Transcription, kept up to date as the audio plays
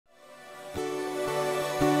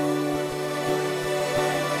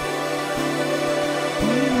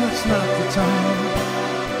it's not the time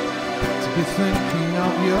to be thinking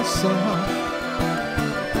of yourself.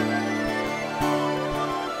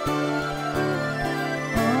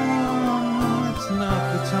 Oh, it's not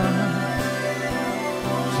the time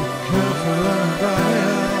to care for anybody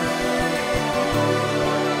else.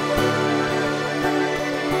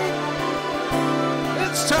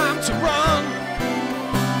 It's time to run.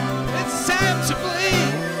 It's time to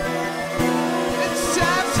bleed. It's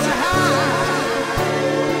time to hide.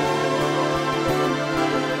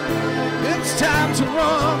 It's time to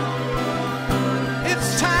run. It's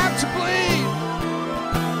time to bleed.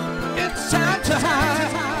 It's time to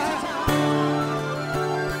hide.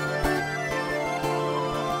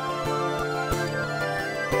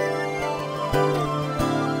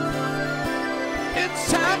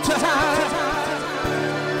 It's time to hide.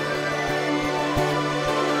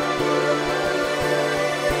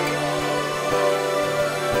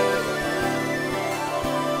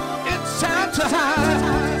 Time to hide.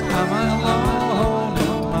 Am I alone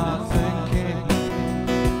in my thinking?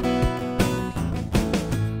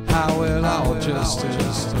 How it all just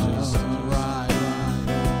right.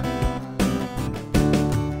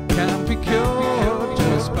 Can't be cured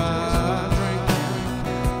just by drinking.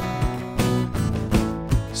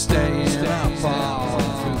 Staying up all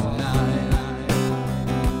through the night.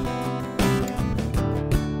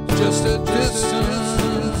 Just a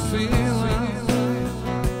distant feeling.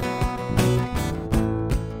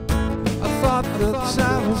 That I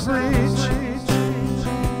was reach.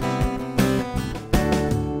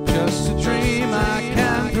 Just a dream I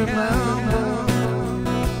can't remember.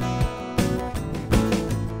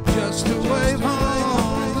 Just a wave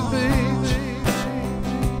on the beach.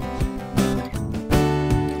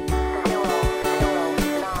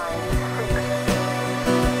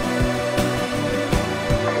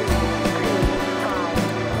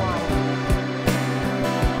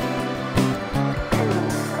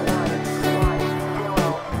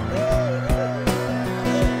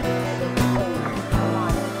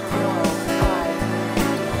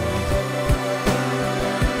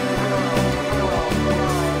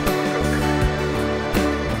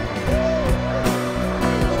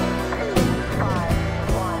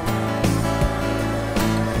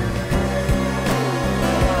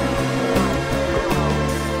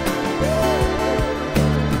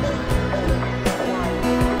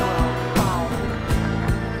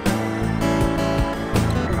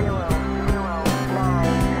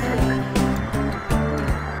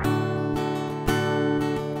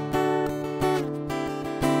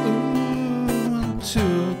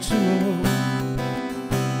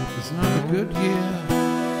 It's not a good year.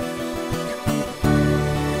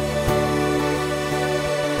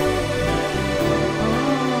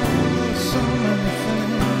 Oh, so many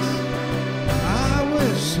things I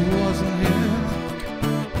wish he wasn't here.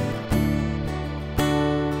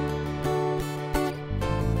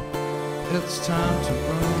 It's time to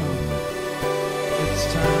run. It's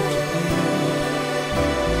time to leave.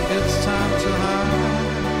 It's time to hide.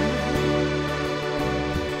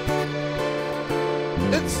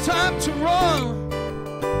 It's time to run,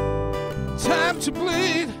 time to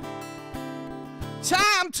bleed,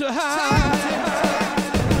 time to hide.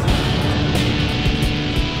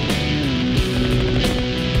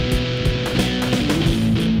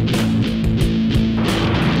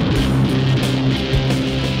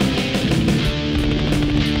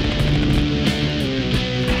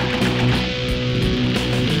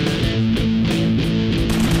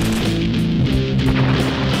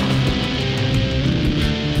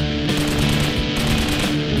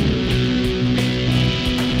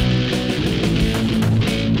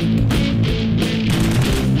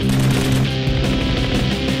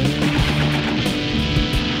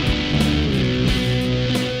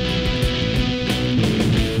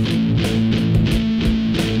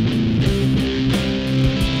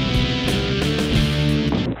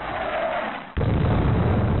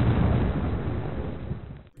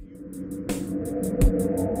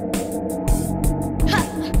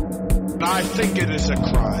 I think it is a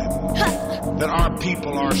crime that our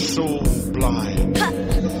people are so blind,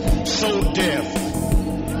 so deaf,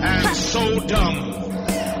 and so dumb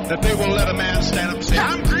that they will let a man stand up and say,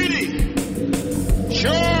 I'm greedy.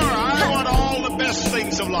 Sure, I want all the best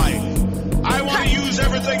things of life. I want to use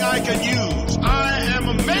everything I can use. I am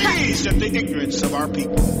amazed at the ignorance of our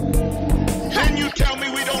people. Then you tell me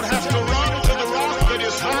we don't have to run to the rock that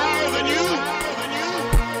is higher than you?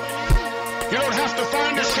 You don't have to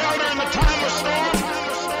find a shelter in the time of storm?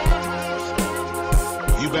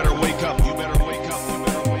 You better wake up, you better wake up, you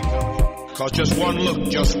better wake up. Because just one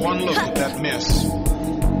look at that mess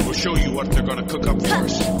will show you what they're going to cook up for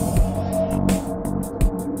us.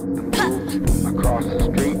 across the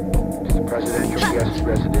street to the presidential guest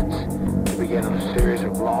residence to begin a series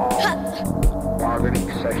of long bargaining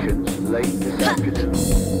sessions. Late this afternoon,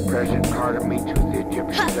 President Carter meets with the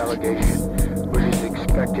Egyptian delegation, which is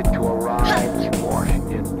expected to arrive in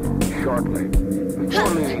Washington shortly. Before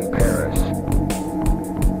leaving Paris,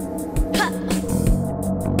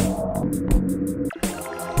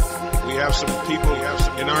 we have some people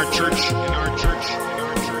in our church,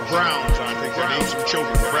 Browns, I think they named some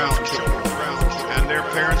children, Brown children, and their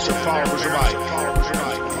parents are followers of Ike.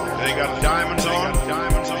 They got diamonds on,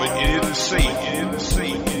 but you didn't see.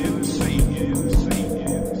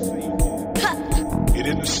 You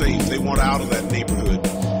didn't see. They want out of that neighborhood.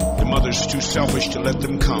 The mother's too selfish to let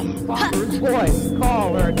them come. Father's voice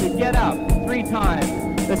called her to get up 3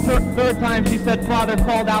 times. The third time she said Father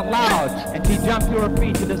called out loud, and she jumped to her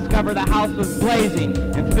feet to discover the house was blazing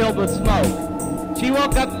and filled with smoke. She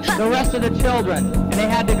woke up the rest of the children, and they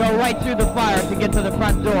had to go right through the fire to get to the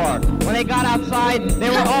front door. When they got outside, they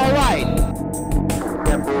were all right.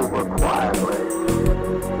 step over quietly,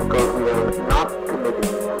 because we are not committing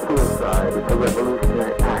suicide. It's a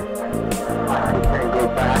revolutionary act. We can't go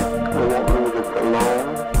back. We won't leave it alone.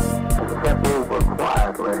 Step over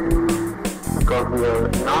quietly, because we are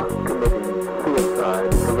not committing suicide.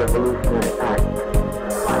 It's a revolutionary act.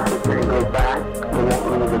 We can't go back. We won't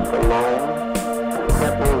leave it alone.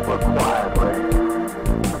 Step over quietly,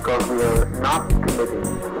 because we are not committing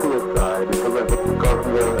suicide. It's a revolution. Because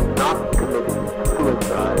we are not committing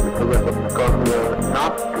suicide. It's a revolution. Because we are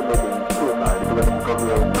not committing suicide. It's a revolution. Because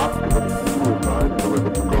we are not committing suicide. It's a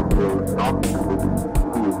revolution. Because we are not committing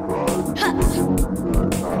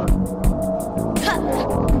suicide. It's a revolution.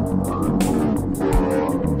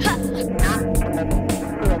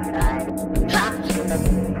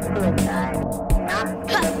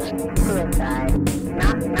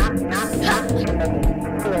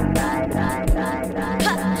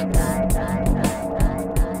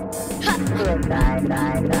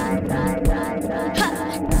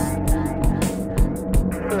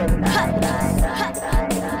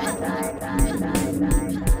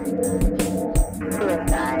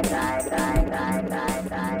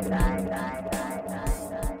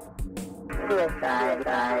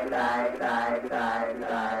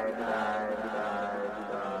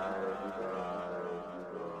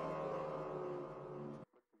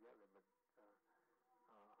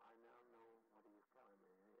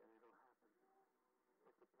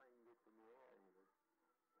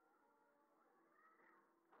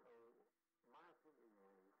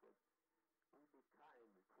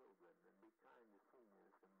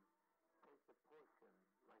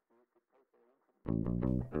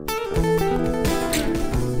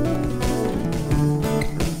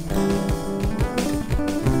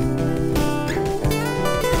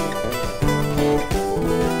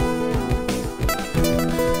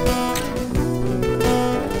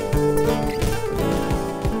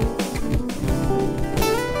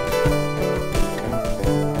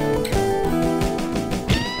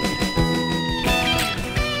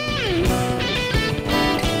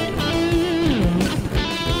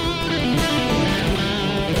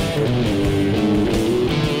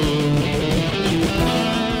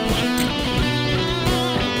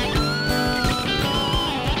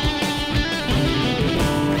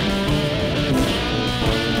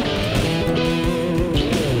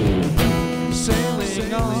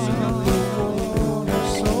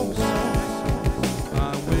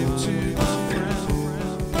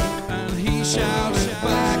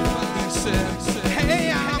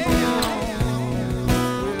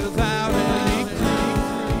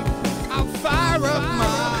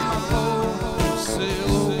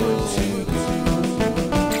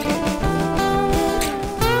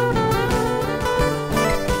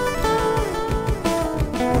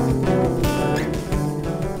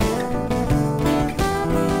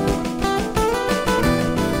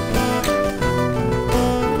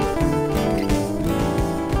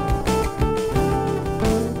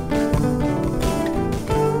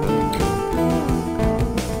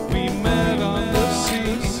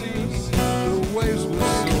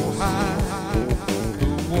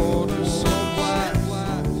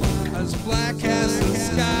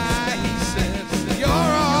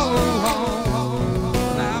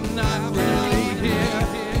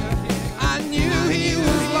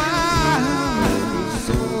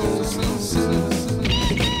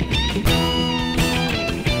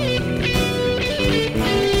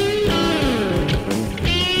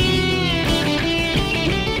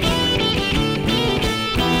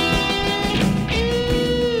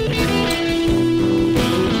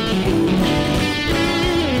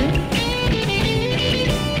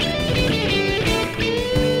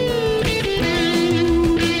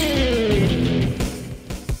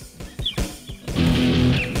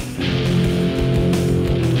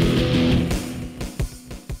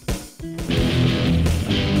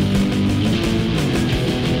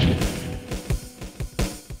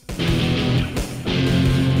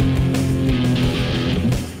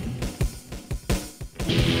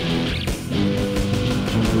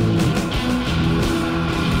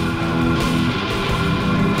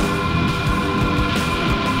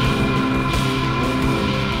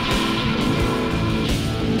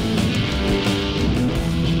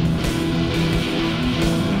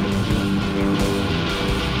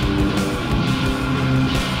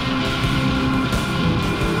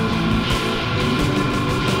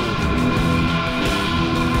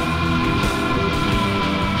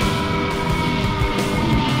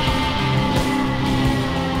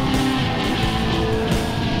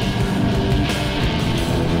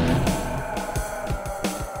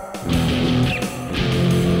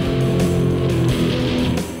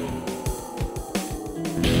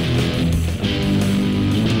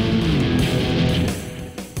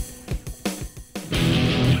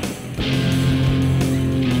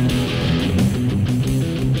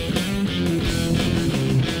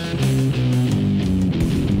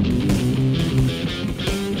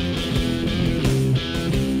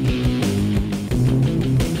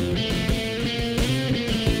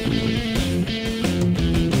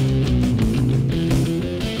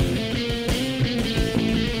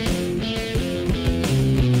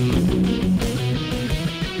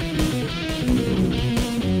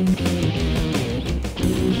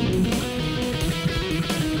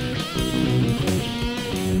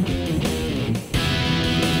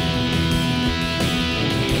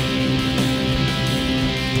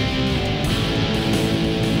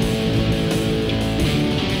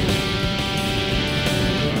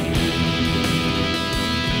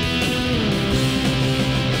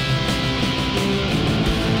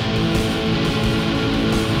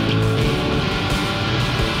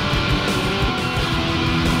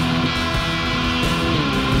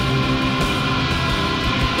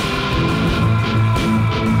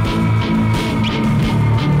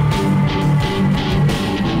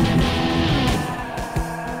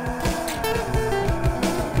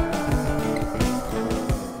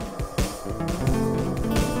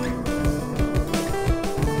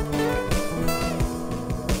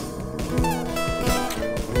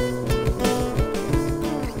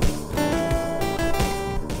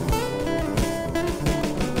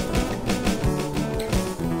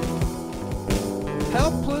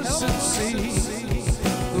 sea,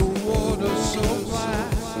 the water so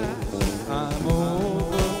black. I'm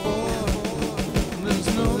overboard, there's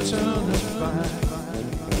no turning back.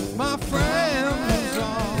 My friends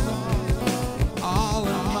all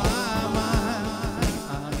in my mind.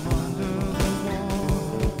 I'm under the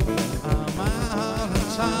water, I'm out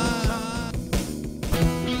of time.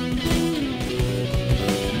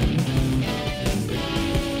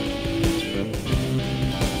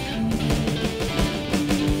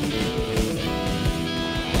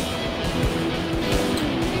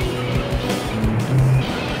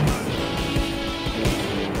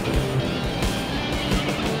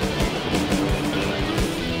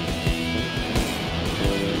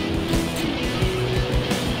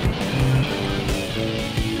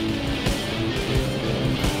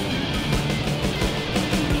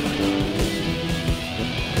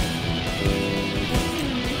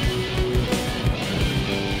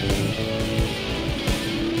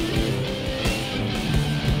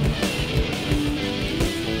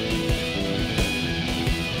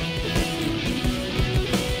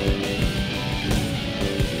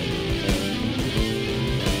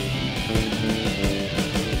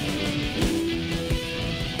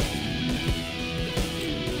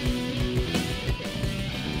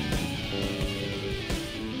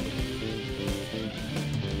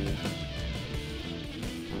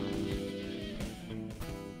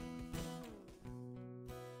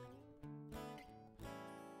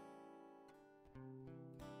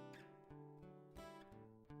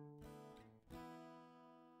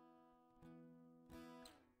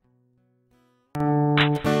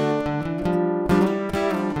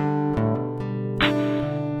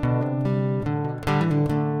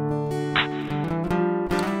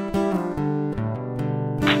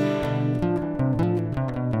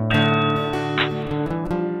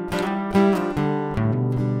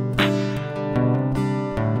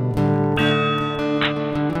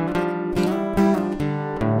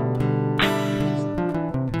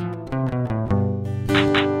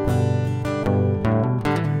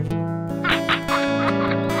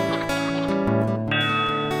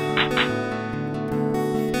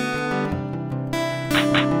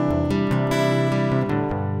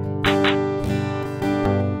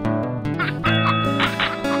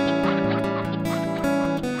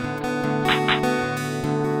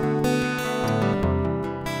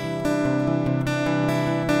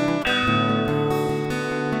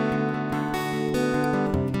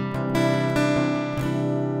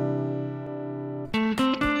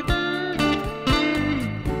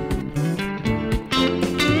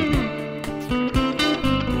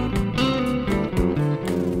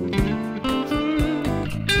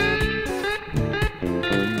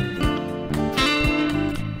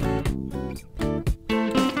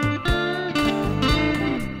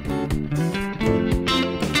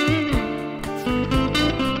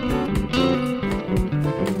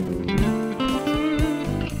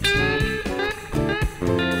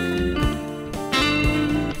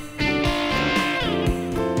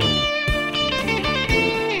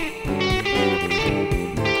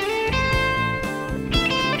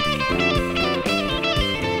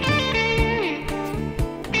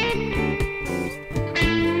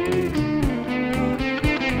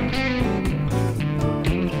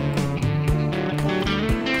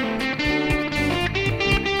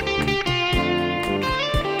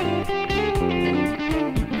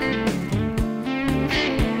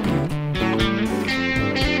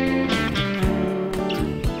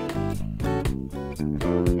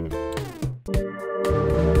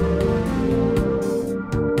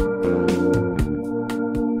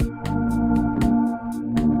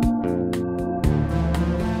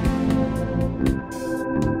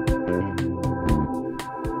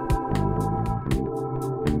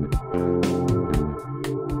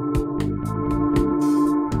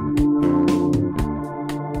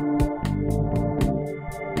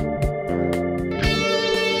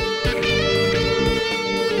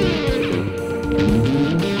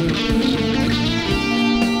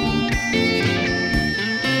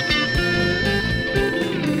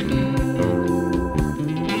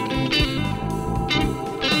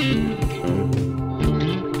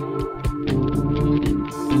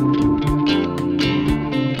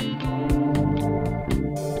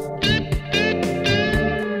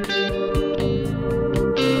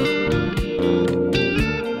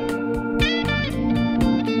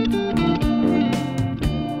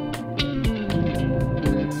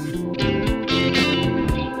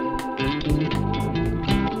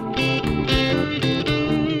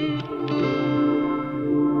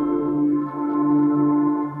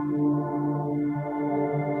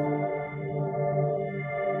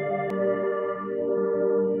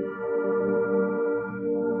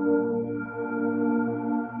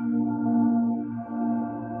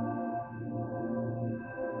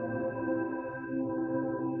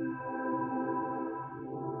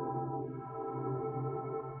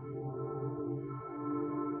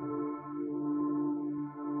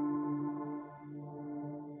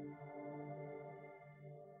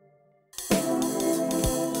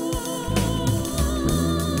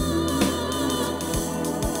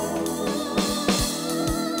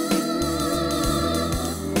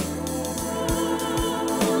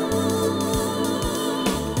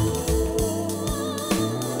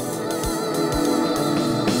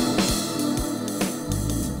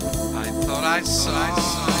 I saw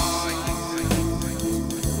you,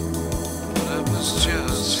 but it was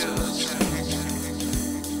just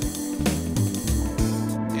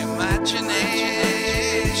imagination.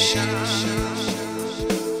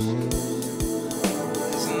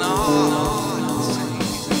 It's nothing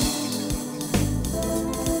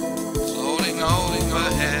floating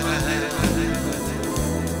overhead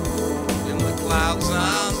in the clouds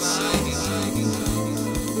unseen.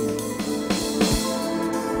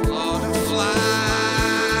 Lord, and fly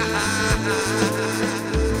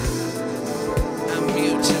a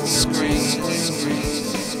muted scream.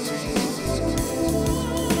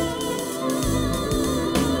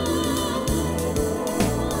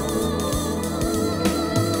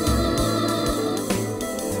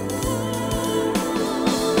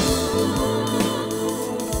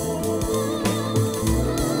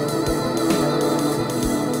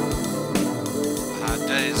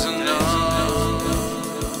 Days are long,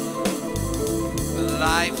 but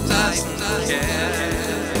life doesn't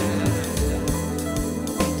care.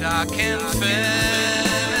 Dark infinities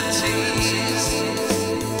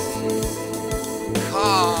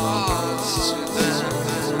calls to them,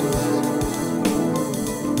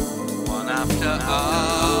 one after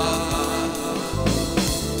other.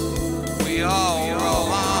 We all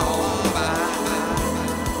roll on by,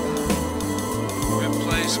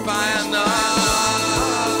 replaced by another.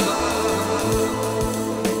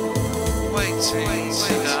 Waiting to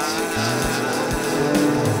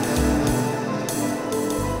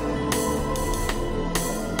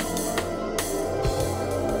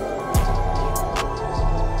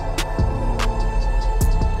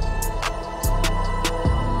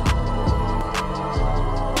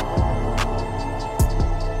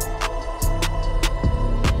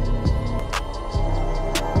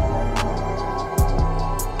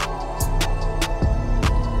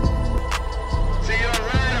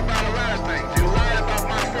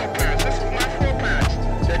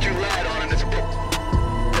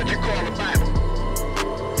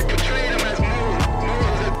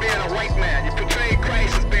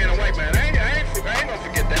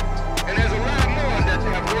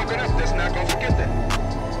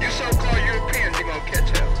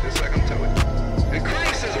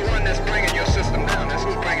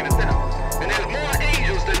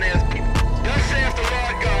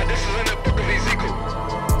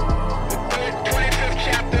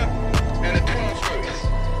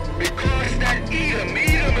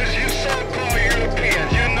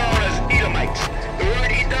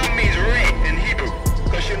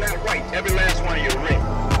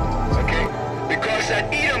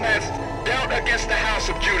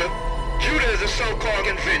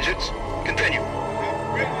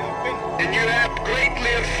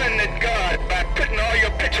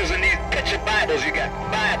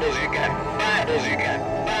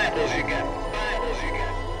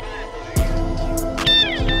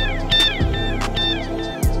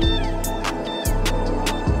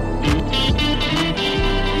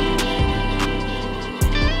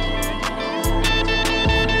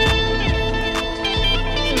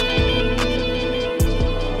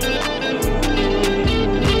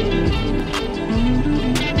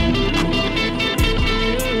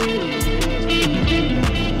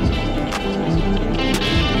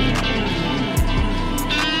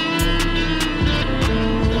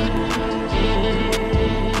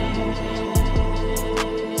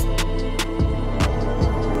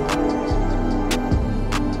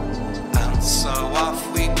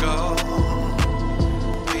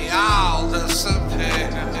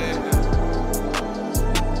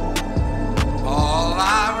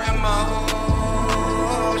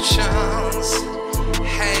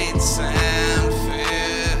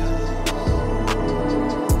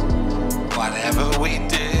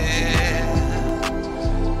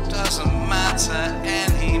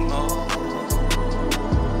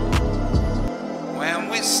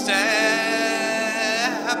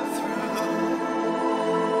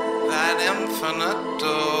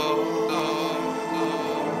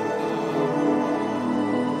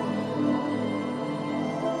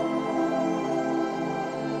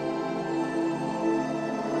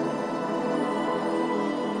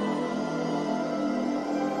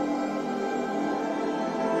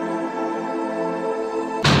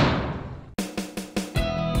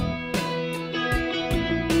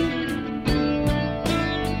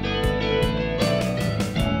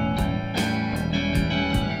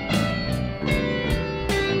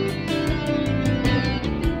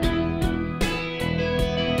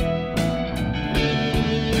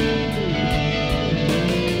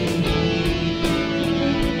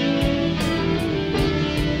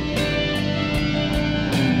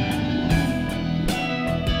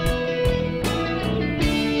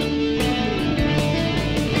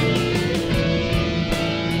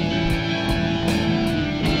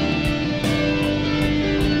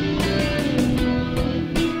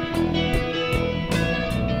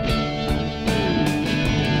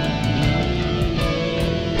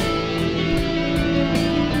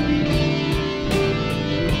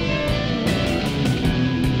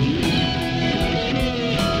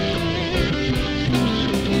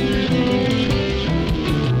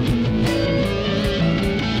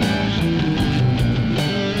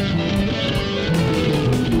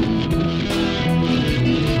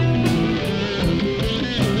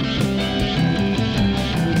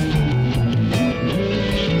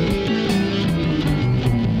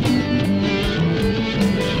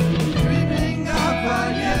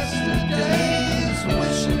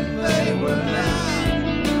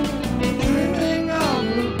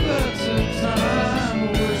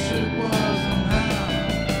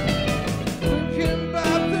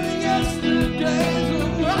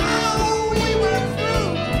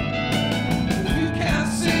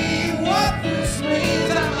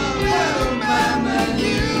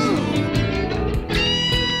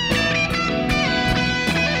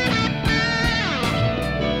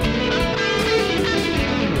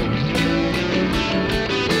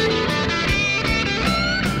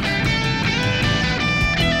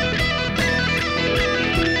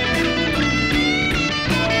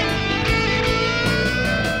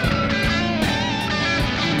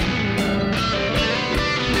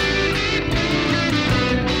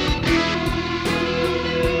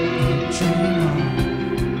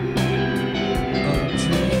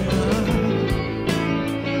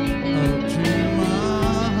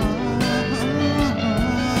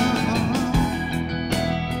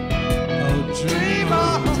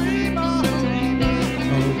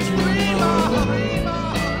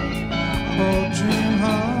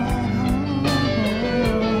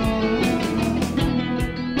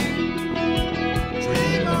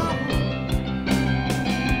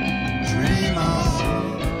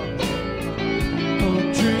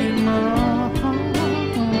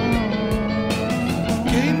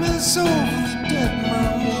soul of the dead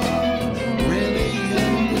man was really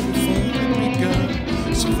young before it begun.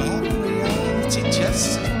 Survival reality,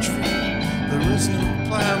 just a dream. There is no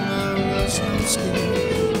plan, there is no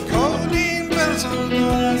scheme. Codeine bells on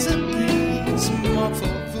noise appears.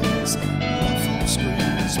 Muffled voice, muffled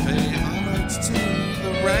screams. Pay homage to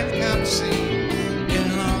the rank I've seen in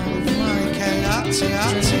all of my chaos.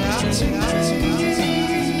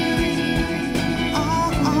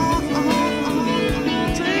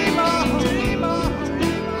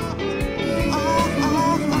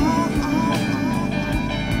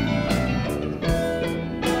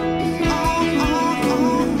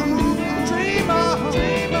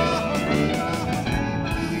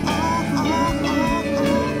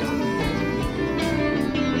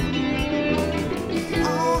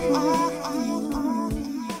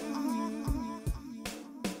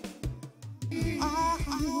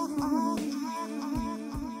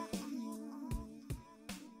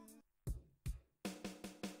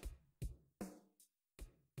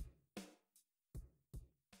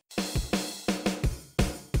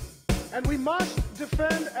 And we must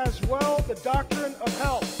defend as well the doctrine of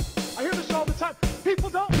hell. I hear this all the time. People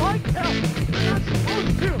don't like hell. They're not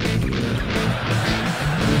supposed to.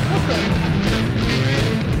 Okay.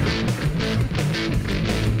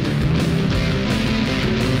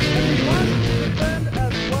 And we must defend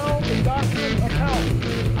as well the doctrine of hell.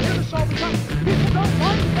 I hear this all the time. People don't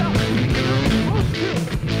like hell. They're not supposed to.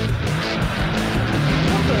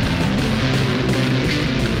 Okay.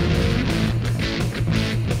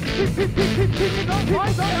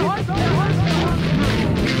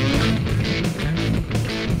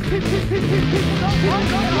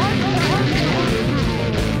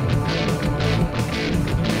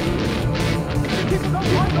 People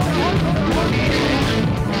don't like that.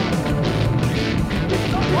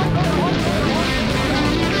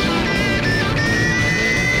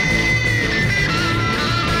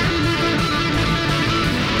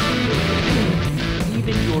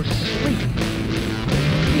 Even your sleep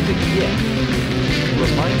is a gift,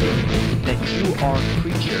 reminding that you are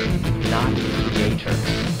creature, not creator.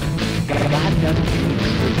 God doesn't need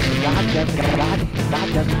sleep. God doesn't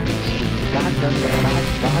need sleep. God doesn't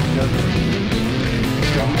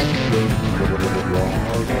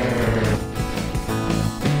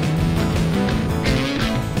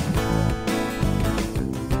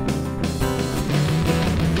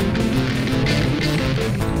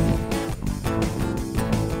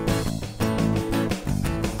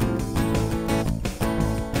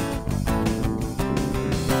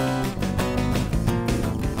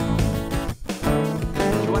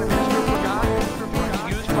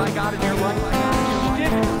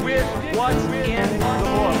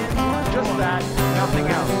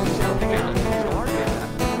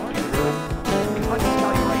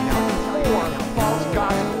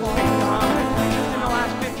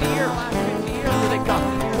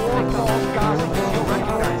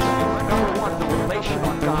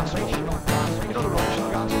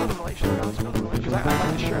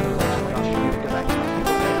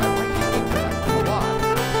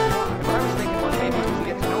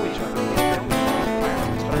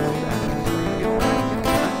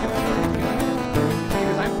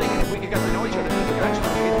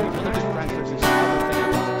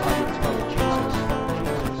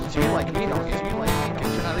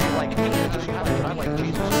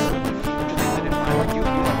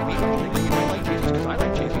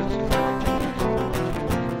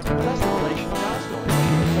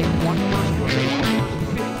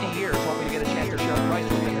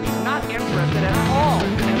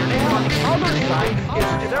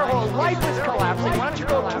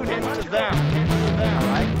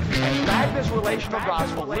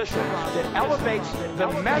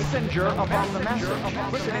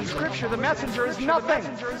The messenger is nothing.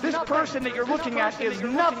 This person that you're looking at is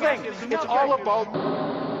nothing. It's all about...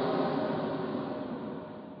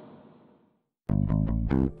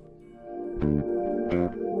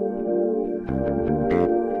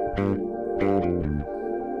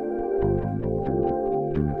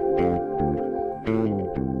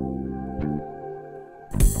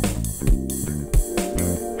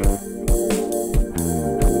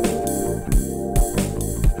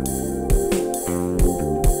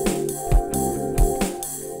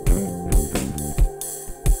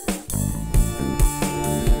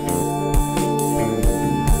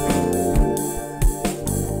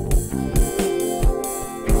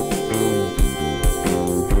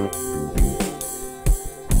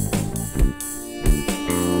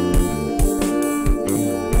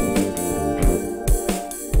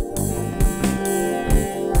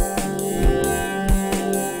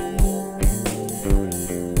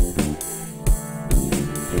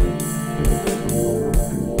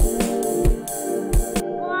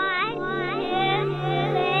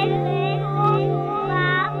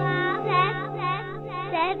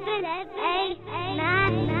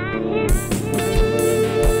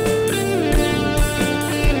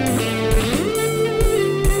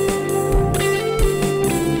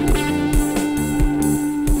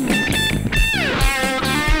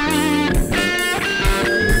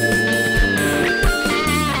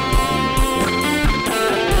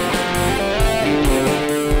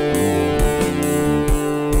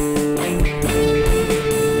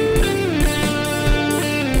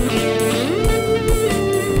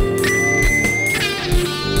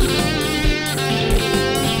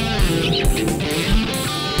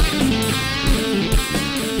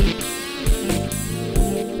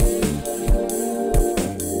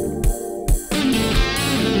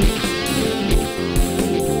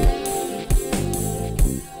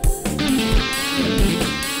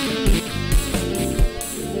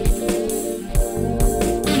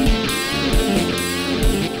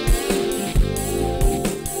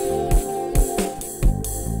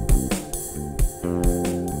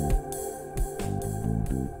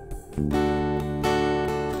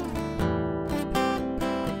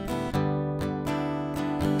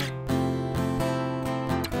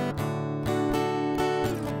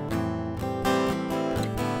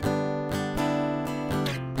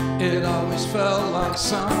 It always felt like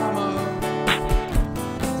summer,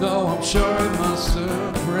 though I'm sure it must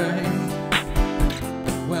have rained.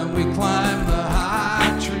 When we climb the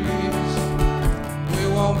high trees, we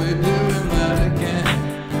won't be doing that again.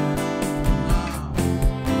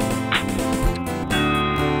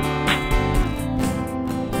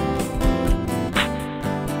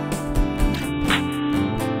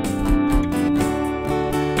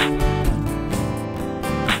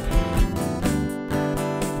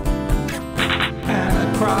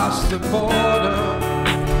 Across the border,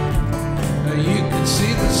 you can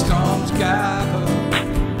see the storms gather.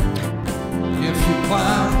 If you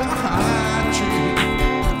climb a high tree,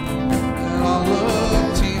 it all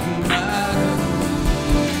looks even better.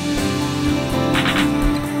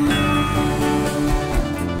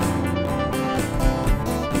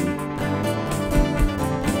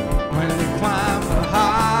 When you climb a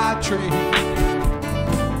high tree,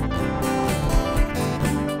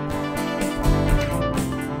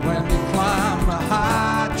 when you climb a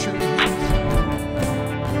high tree,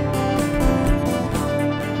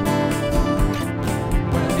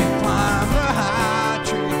 when you climb a high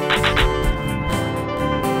tree.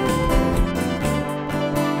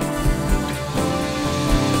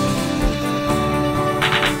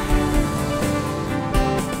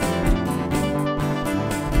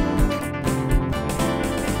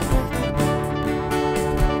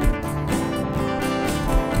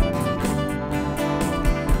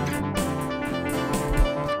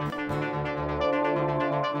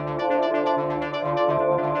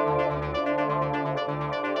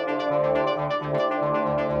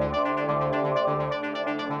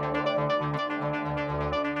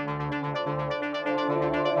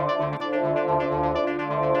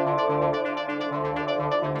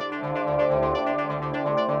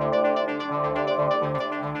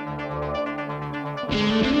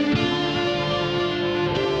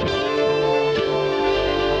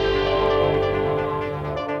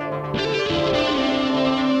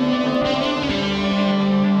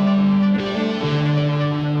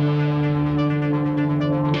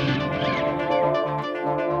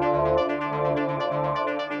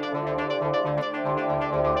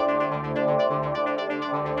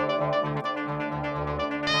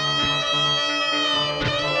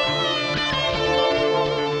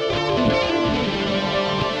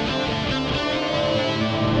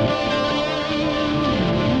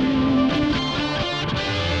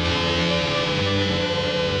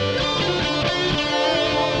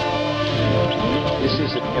 This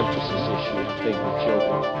is an emphasis issue, I think, with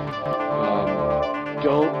children.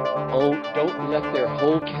 Don't let their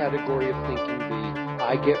whole category of thinking be,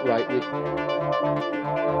 I get right with.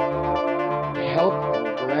 Help them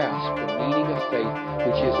grasp the meaning of faith,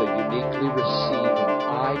 which is a uniquely received, and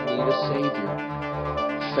I need a Savior.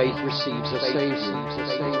 Faith receives a Savior.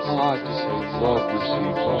 God receives, love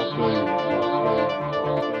receives a Savior.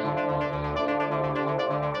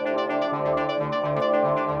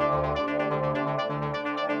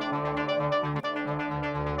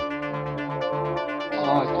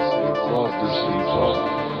 God receives, love receives, love.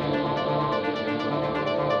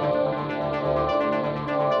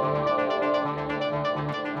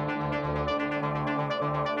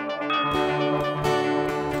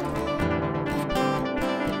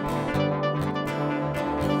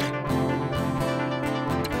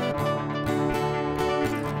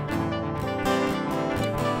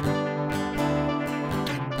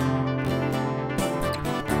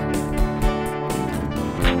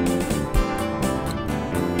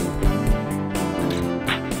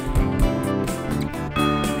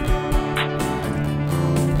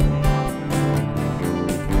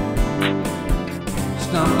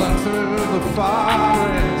 Stumbling through the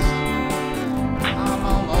forest, I'm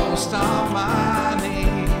almost on my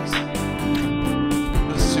knees.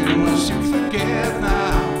 As soon as you forget